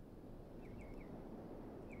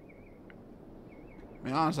 I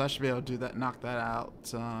mean, honestly, I should be able to do that, knock that out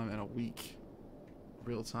in a week,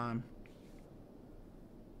 real time.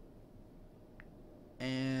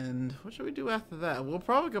 And what should we do after that? We'll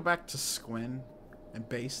probably go back to Squin and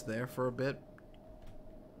base there for a bit.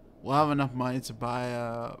 We'll have enough money to buy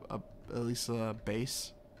at least a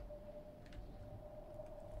base.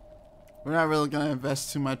 We're not really gonna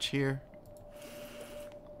invest too much here.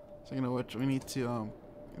 So you know what? We need to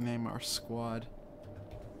name our squad.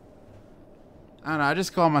 I don't know. I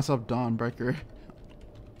just call myself Dawnbreaker.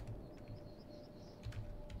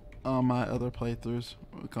 On my other playthroughs,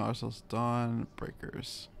 we call ourselves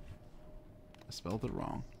Dawnbreakers. I spelled it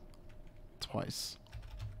wrong. Twice.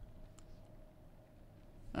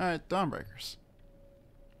 Alright, Dawnbreakers.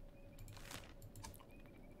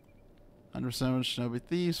 100% with Shinobi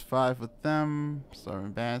Thieves, 5 with them,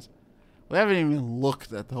 starving bands. We haven't even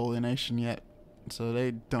looked at the Holy Nation yet, so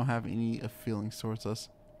they don't have any feelings towards us.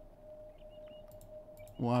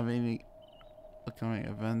 We'll have any upcoming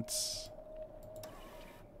events.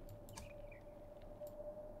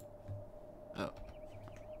 Oh.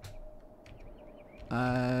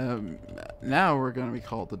 Now we're gonna be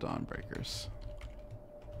called the Dawnbreakers.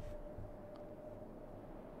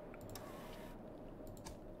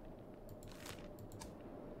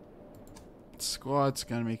 Squad's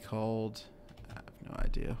gonna be called, I have no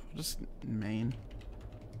idea, just main.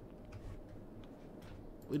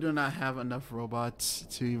 We do not have enough robots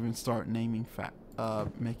to even start naming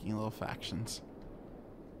making little factions.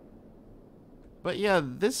 But yeah,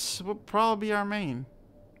 this will probably be our main.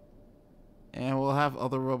 And we'll have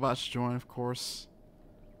other robots join, of course.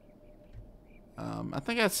 I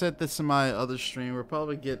think I said this in my other stream. We'll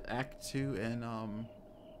probably get Act 2 and,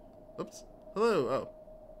 oops. Hello, oh.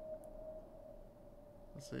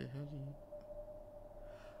 Let's see, how do you...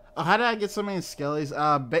 Oh, how did I get so many skellies?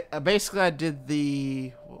 Basically I did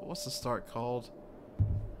the... What's the start called?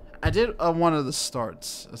 I did one of the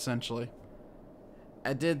starts, essentially.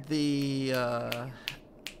 I did the,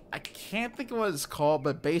 I can't think of what it's called,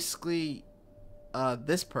 but basically,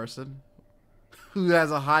 this person, who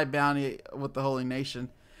has a high bounty with the Holy Nation,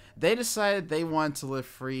 they decided they wanted to live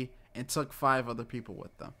free and took 5 other people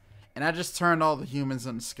with them. And I just turned all the humans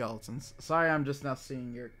into skeletons. Sorry, I'm just now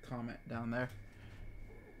seeing your comment down there.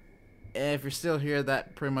 If you're still here,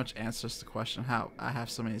 that pretty much answers the question how I have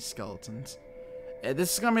so many skeletons.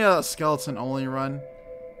 This is going to be a skeleton-only run.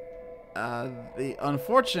 The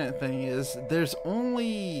unfortunate thing is there's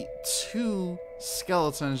only 2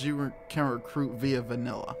 skeletons you can recruit via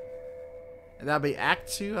vanilla. And that'll be Act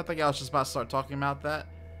 2. I think I was just about to start talking about that.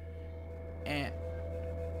 And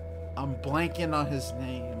I'm blanking on his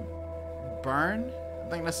name. Burn? I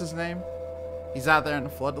think that's his name. He's out there in the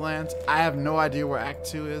Floodlands. I have no idea where Act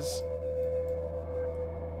 2 is.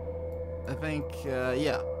 I think,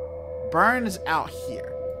 yeah. Burn is out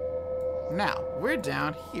here. Now, we're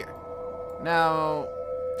down here. Now,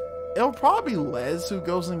 it'll probably be Les who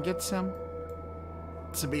goes and gets him.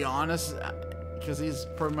 To be honest, because he's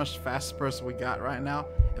pretty much the fastest person we got right now.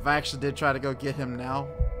 If I actually did try to go get him now,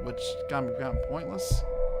 which kind of pointless.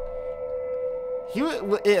 He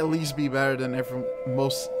would at least be better than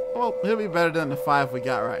well, he'll be better than the 5 we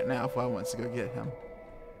got right now if I went to go get him.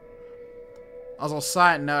 Also,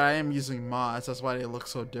 side note, I am using mods. That's why they look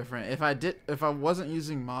so different. If I wasn't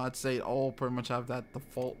using mods, they'd all pretty much have that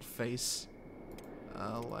default face,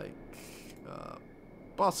 like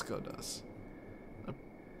Bosco does.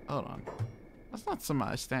 Hold on, that's not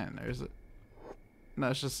somebody standing there, is it? No,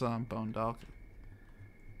 it's just Bone Dog.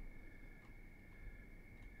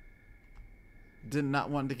 Did not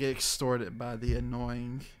want to get extorted by the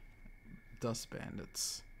annoying dust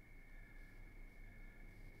bandits.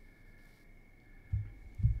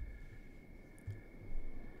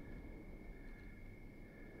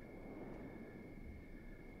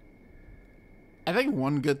 I think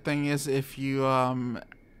one good thing is if you,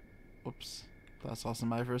 whoops, I saw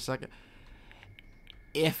somebody for a second.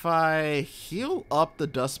 If I heal up the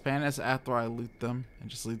dust bandits after I loot them and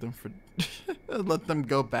just leave them for, let them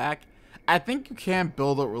go back, I think you can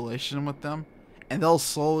build a relation with them and they'll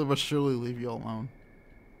slowly but surely leave you alone.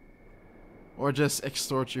 Or just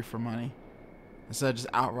extort you for money instead of just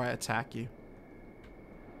outright attack you.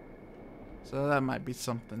 So that might be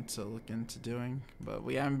something to look into doing. But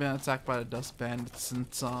we haven't been attacked by the dust bandits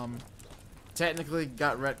since technically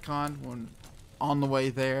got retconned when on the way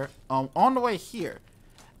there. On the way here,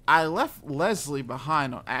 I left Leslie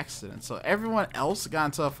behind on accident, so everyone else got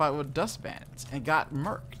into a fight with dust bandits and got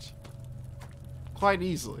murked quite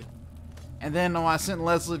easily. And then when I sent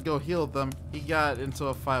Leslie to go heal them, he got into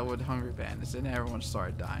a fight with hungry bandits and everyone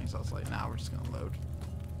started dying. So I was like, nah, we're just gonna load.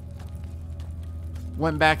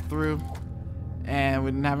 Went back through and we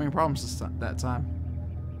didn't have any problems that time.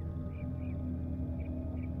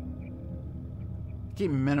 I keep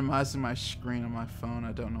minimizing my screen on my phone.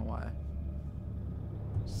 I don't know why.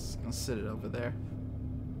 Just gonna sit it over there.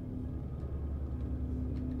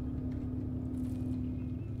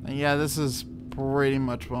 And yeah, this is pretty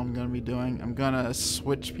much what I'm gonna be doing. I'm gonna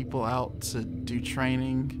switch people out to do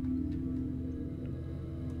training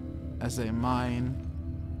as they mine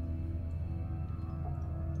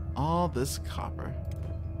all this copper.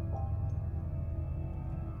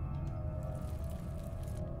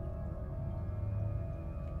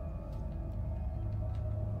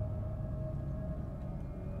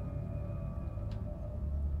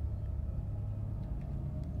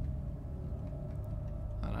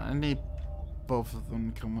 I need both of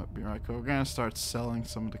them come with me right quick. We're gonna start selling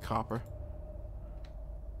some of the copper.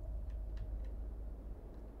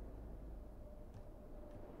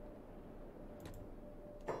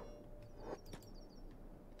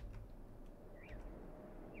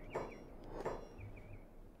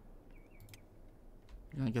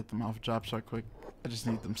 Gonna get them off jobs right quick. I just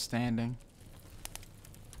need them standing.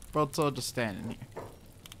 Both all just standing here.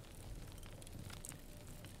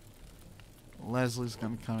 Leslie's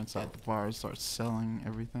gonna come inside the bar and start selling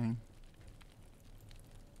everything.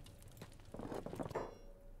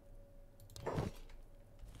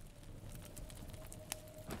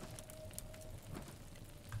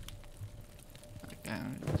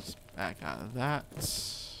 Again, just back out of that.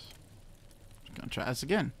 Just gonna try this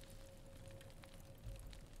again.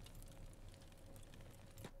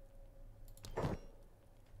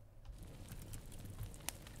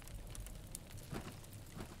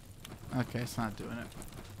 Okay, it's not doing it.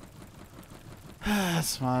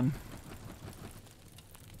 That's fun.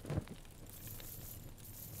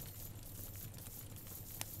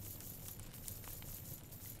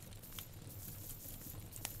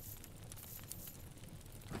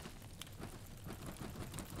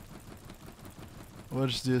 We'll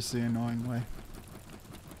just do this the annoying way.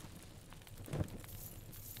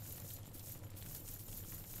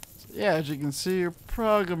 So yeah, as you can see, you're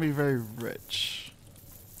probably gonna be very rich.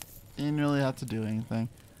 You didn't really have to do anything.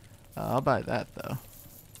 I'll buy that though.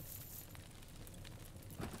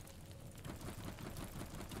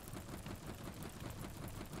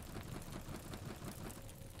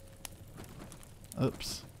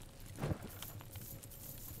 Oops.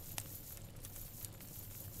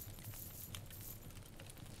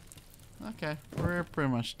 Okay, we're pretty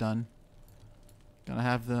much done. Gonna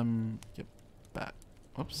have them get back.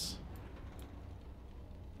 Whoops.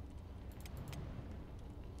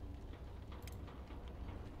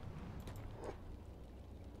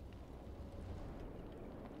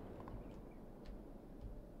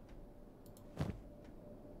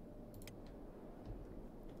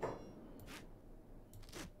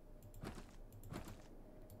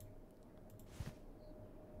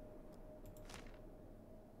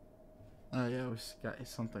 Oh yeah, we got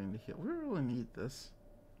something to heal. We really need this.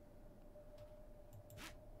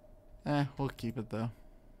 We'll keep it though.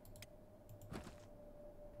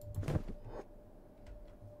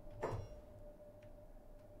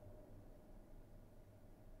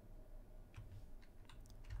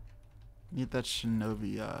 Need that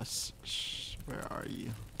shinobi, where are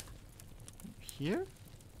you? Here?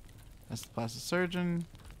 That's the plastic surgeon.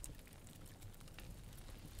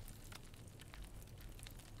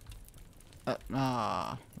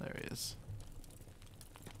 There he is.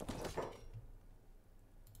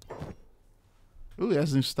 Ooh, he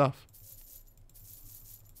has new stuff.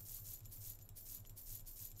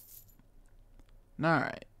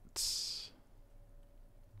 Alright.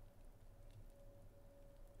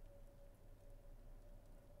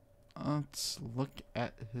 Let's look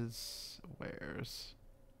at his wares.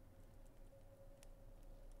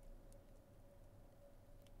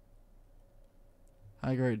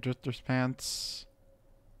 High grade drifter's pants.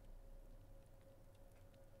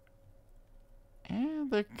 And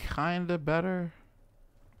they're kinda better.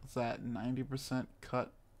 What's that? 90%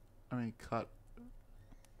 cut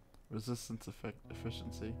resistance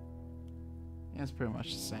efficiency. Yeah, it's pretty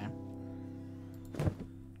much the same.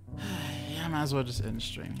 Yeah, I might as well just end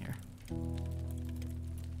stream here.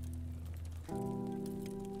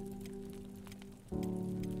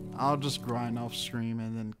 I'll just grind off stream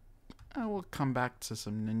and then I will come back to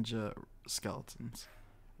some ninja skeletons.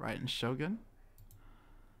 Right in Shogun.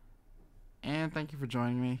 And thank you for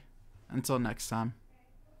joining me. Until next time.